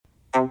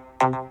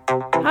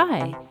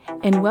Hi,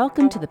 and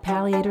welcome to the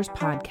Palliators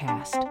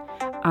Podcast.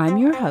 I'm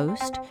your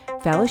host,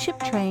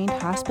 fellowship-trained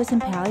hospice and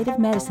palliative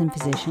medicine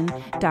physician,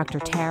 Dr.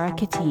 Tara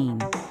Katine.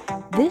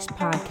 This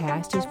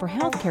podcast is for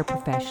healthcare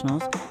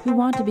professionals who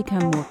want to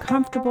become more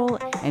comfortable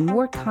and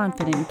more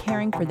confident in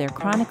caring for their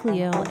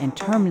chronically ill and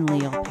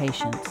terminally ill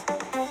patients.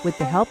 With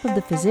the help of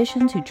the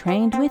physicians who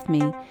trained with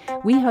me,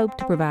 we hope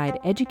to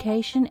provide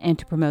education and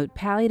to promote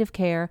palliative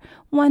care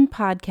one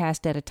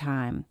podcast at a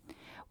time.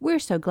 We're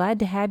so glad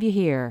to have you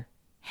here.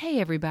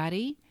 Hey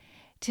everybody!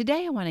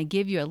 Today I want to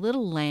give you a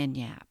little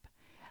lagniappe.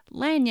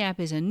 Lagniappe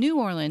is a New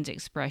Orleans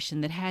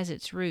expression that has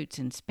its roots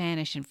in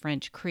Spanish and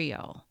French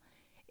Creole.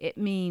 It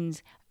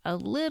means a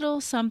little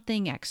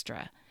something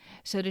extra.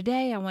 So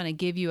today I want to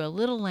give you a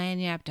little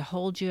lagniappe to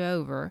hold you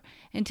over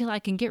until I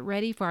can get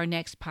ready for our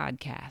next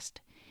podcast.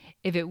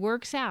 If it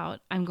works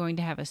out, I'm going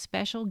to have a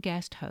special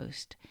guest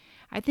host.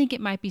 I think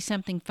it might be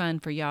something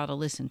fun for y'all to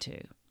listen to.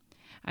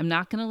 I'm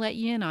not going to let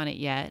you in on it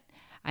yet.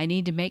 I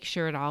need to make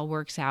sure it all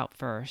works out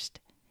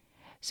first.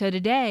 So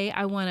today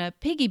I want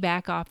to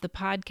piggyback off the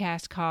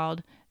podcast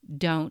called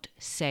Don't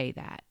Say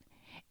That.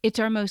 It's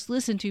our most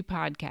listened to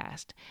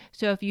podcast.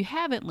 So if you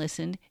haven't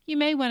listened, you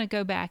may want to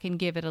go back and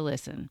give it a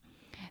listen.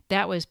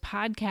 That was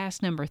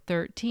podcast number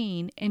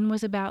 13 and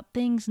was about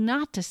things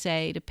not to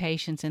say to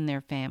patients and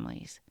their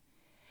families.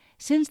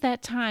 Since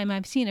that time,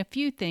 I've seen a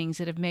few things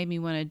that have made me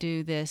want to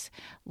do this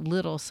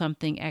little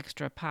something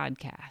extra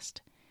podcast.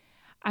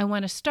 I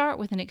want to start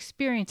with an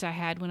experience I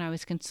had when I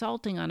was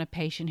consulting on a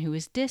patient who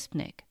was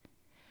dyspneic.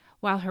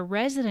 While her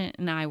resident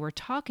and I were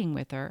talking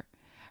with her,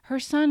 her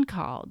son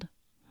called.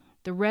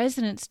 The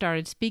resident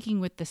started speaking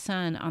with the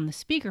son on the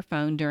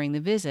speakerphone during the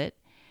visit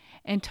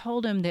and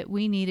told him that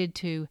we needed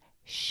to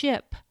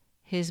ship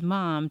his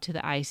mom to the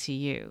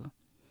ICU.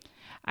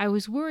 I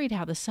was worried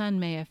how the son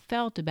may have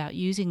felt about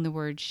using the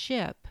word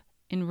ship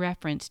in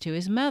reference to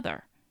his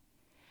mother.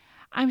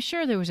 I'm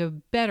sure there was a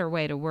better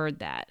way to word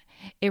that.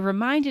 It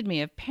reminded me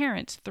of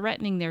parents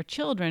threatening their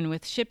children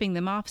with shipping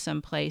them off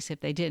someplace if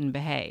they didn't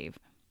behave.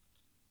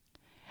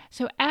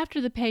 So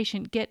after the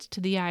patient gets to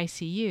the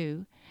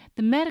ICU,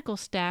 the medical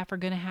staff are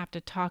going to have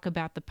to talk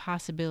about the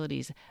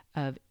possibilities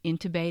of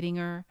intubating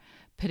her,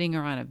 putting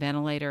her on a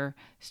ventilator,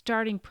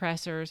 starting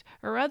pressors,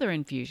 or other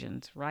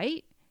infusions,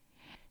 right?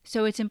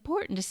 So it's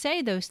important to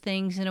say those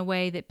things in a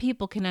way that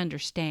people can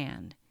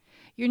understand.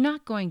 You're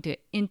not going to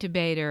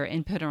intubate her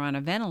and put her on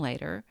a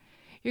ventilator.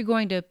 You're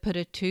going to put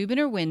a tube in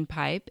her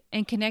windpipe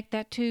and connect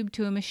that tube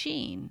to a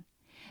machine.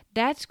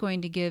 That's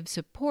going to give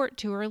support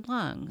to her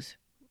lungs,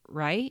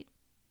 right?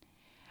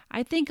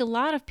 I think a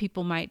lot of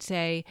people might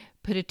say,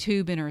 put a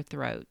tube in her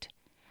throat.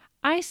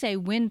 I say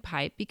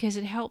windpipe because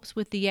it helps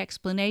with the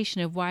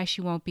explanation of why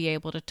she won't be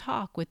able to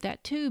talk with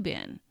that tube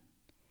in.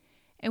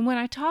 And when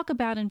I talk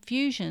about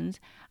infusions,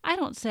 I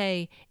don't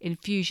say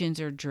infusions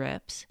or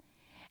drips.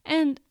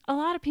 And a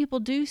lot of people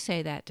do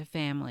say that to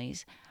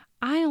families.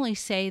 I only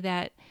say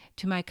that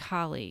to my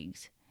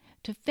colleagues.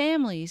 To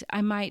families,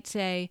 I might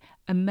say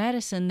a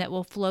medicine that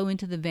will flow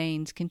into the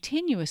veins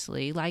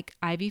continuously like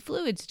IV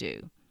fluids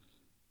do.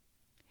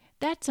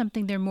 That's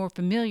something they're more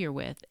familiar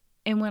with.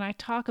 And when I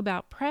talk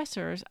about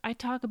pressors, I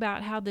talk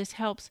about how this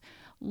helps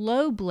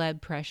low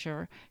blood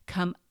pressure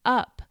come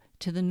up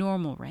to the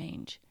normal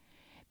range.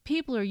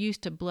 People are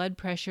used to blood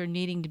pressure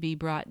needing to be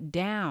brought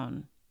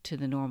down to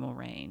the normal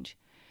range.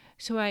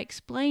 So I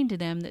explained to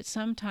them that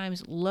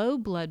sometimes low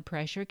blood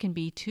pressure can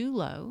be too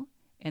low,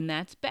 and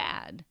that's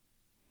bad.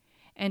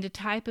 And a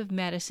type of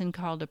medicine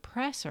called a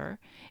pressor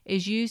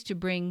is used to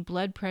bring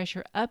blood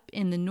pressure up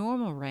in the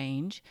normal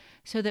range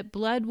so that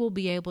blood will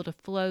be able to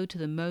flow to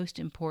the most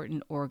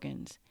important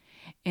organs.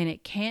 And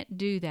it can't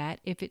do that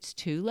if it's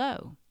too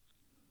low.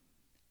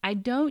 I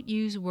don't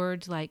use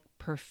words like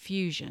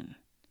perfusion.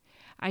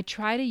 I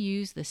try to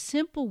use the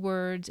simple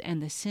words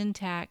and the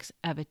syntax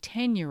of a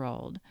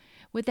 10-year-old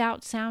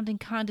without sounding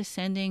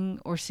condescending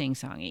or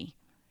sing-songy.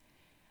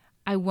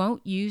 I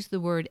won't use the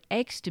word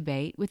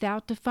extubate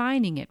without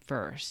defining it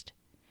first.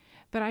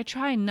 But I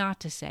try not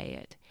to say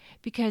it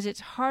because it's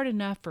hard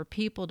enough for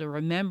people to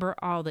remember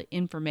all the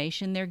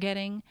information they're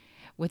getting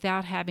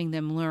without having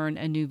them learn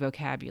a new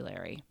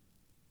vocabulary.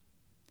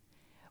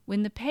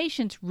 When the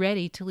patient's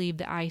ready to leave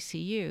the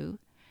ICU,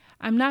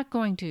 I'm not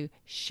going to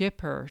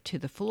ship her to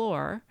the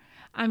floor.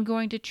 I'm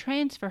going to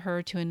transfer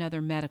her to another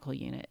medical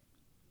unit.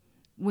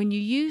 When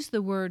you use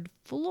the word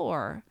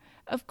floor,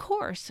 of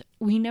course,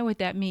 we know what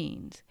that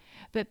means.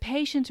 But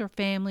patients or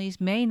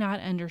families may not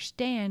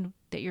understand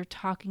that you're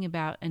talking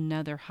about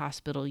another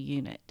hospital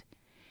unit.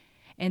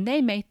 And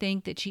they may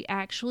think that she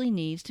actually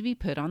needs to be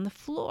put on the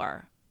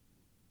floor.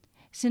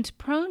 Since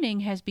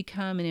proning has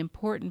become an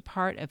important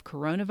part of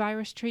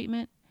coronavirus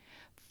treatment,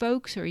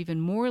 folks are even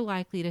more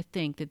likely to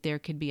think that there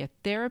could be a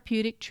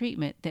therapeutic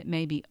treatment that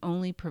may be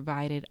only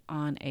provided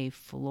on a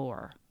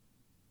floor.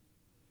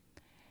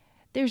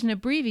 There's an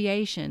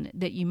abbreviation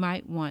that you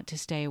might want to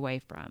stay away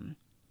from.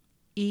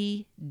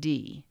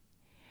 ED.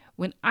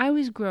 When I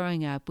was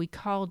growing up, we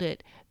called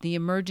it the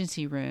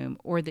emergency room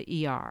or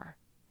the ER.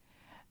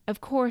 Of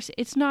course,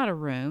 it's not a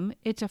room.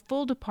 It's a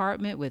full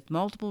department with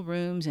multiple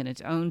rooms and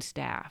its own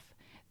staff.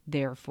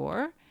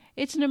 Therefore,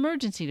 it's an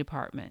emergency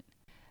department.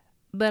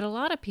 But a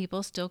lot of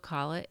people still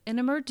call it an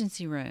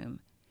emergency room.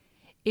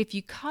 If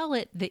you call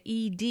it the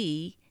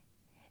ED,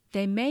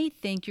 they may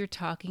think you're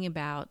talking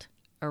about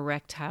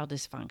erectile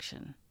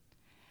dysfunction.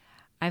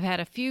 I've had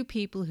a few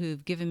people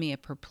who've given me a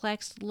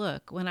perplexed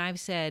look when I've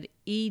said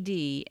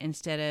ED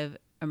instead of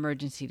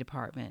emergency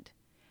department.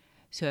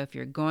 So if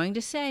you're going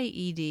to say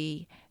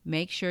ED,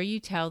 make sure you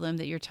tell them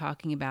that you're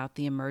talking about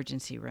the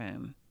emergency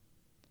room.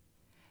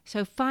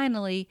 So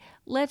finally,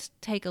 let's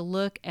take a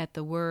look at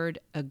the word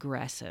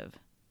aggressive.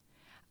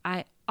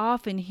 I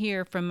often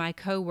hear from my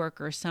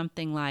coworkers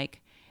something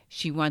like,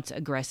 "She wants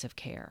aggressive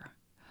care."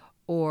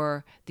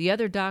 Or the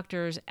other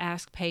doctors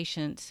ask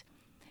patients,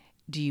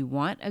 "Do you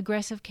want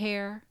aggressive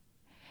care?"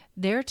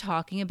 They're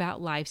talking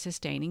about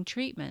life-sustaining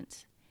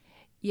treatments.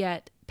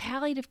 Yet,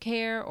 palliative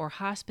care or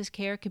hospice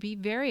care could be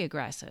very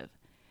aggressive.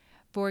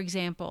 For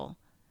example,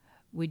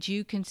 would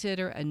you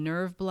consider a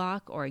nerve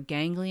block or a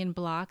ganglion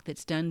block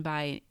that's done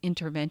by an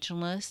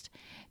interventionalist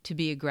to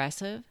be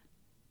aggressive?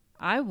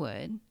 I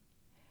would.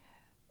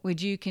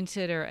 Would you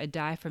consider a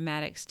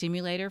diaphragmatic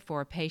stimulator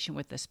for a patient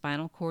with a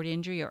spinal cord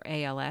injury or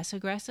ALS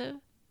aggressive?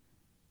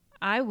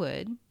 I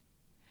would.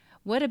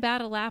 What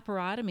about a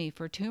laparotomy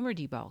for tumor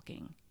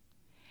debulking?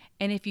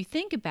 And if you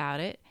think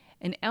about it,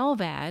 an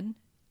LVAD,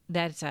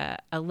 that's a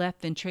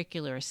left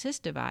ventricular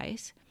assist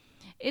device,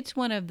 it's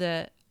one of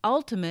the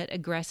ultimate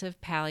aggressive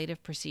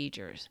palliative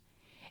procedures.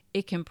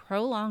 It can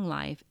prolong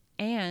life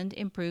and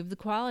improve the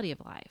quality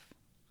of life.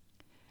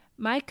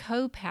 My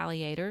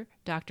co-palliator,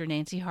 Dr.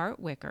 Nancy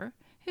Hart-Wicker,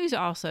 who's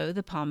also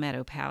the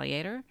Palmetto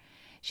palliator,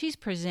 she's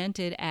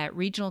presented at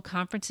regional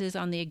conferences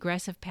on the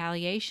aggressive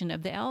palliation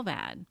of the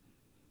LVAD.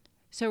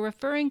 So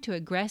referring to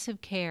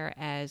aggressive care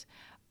as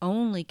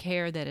only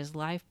care that is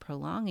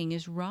life-prolonging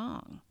is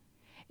wrong.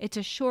 It's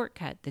a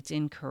shortcut that's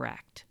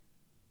incorrect.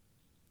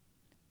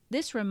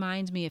 This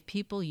reminds me of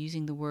people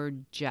using the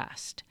word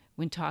just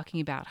when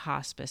talking about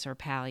hospice or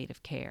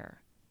palliative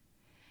care.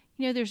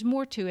 You know, there's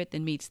more to it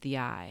than meets the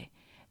eye.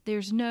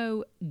 There's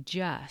no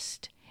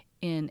just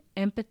in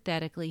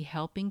empathetically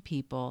helping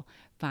people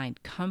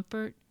find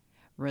comfort,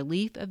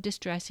 relief of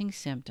distressing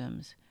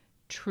symptoms,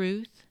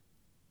 truth,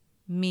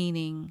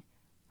 meaning,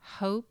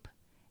 hope,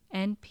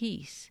 and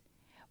peace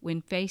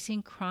when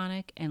facing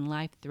chronic and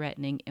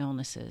life-threatening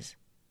illnesses.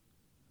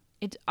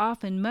 It's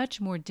often much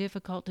more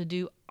difficult to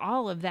do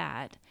all of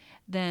that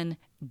than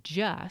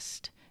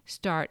just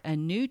start a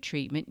new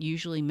treatment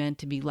usually meant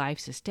to be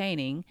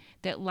life-sustaining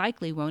that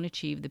likely won't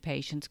achieve the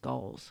patient's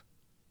goals.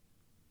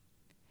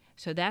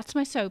 So that's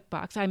my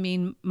soapbox, my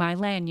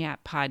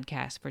Lagniappe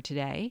podcast for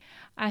today.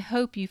 I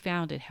hope you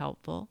found it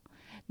helpful.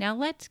 Now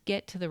let's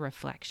get to the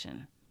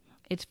reflection.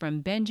 It's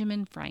from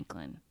Benjamin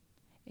Franklin.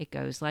 It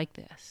goes like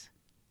this.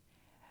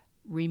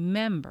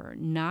 Remember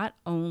not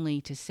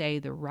only to say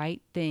the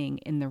right thing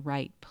in the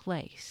right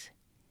place,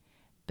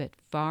 but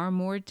far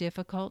more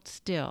difficult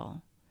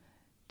still,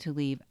 to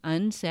leave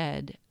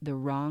unsaid the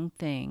wrong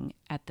thing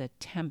at the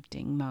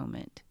tempting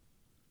moment.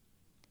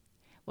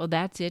 Well,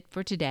 that's it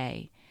for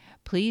today.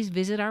 Please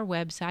visit our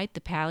website,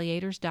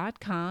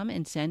 thepalliators.com,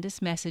 and send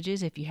us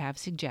messages if you have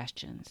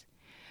suggestions.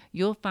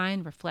 You'll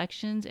find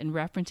reflections and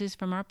references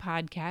from our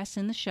podcasts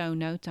in the show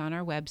notes on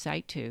our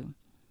website, too.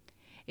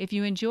 If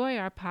you enjoy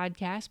our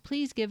podcast,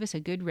 please give us a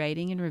good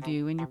rating and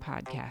review in your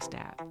podcast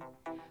app.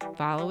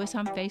 Follow us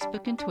on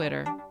Facebook and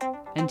Twitter.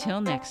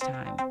 Until next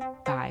time,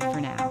 bye for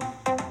now.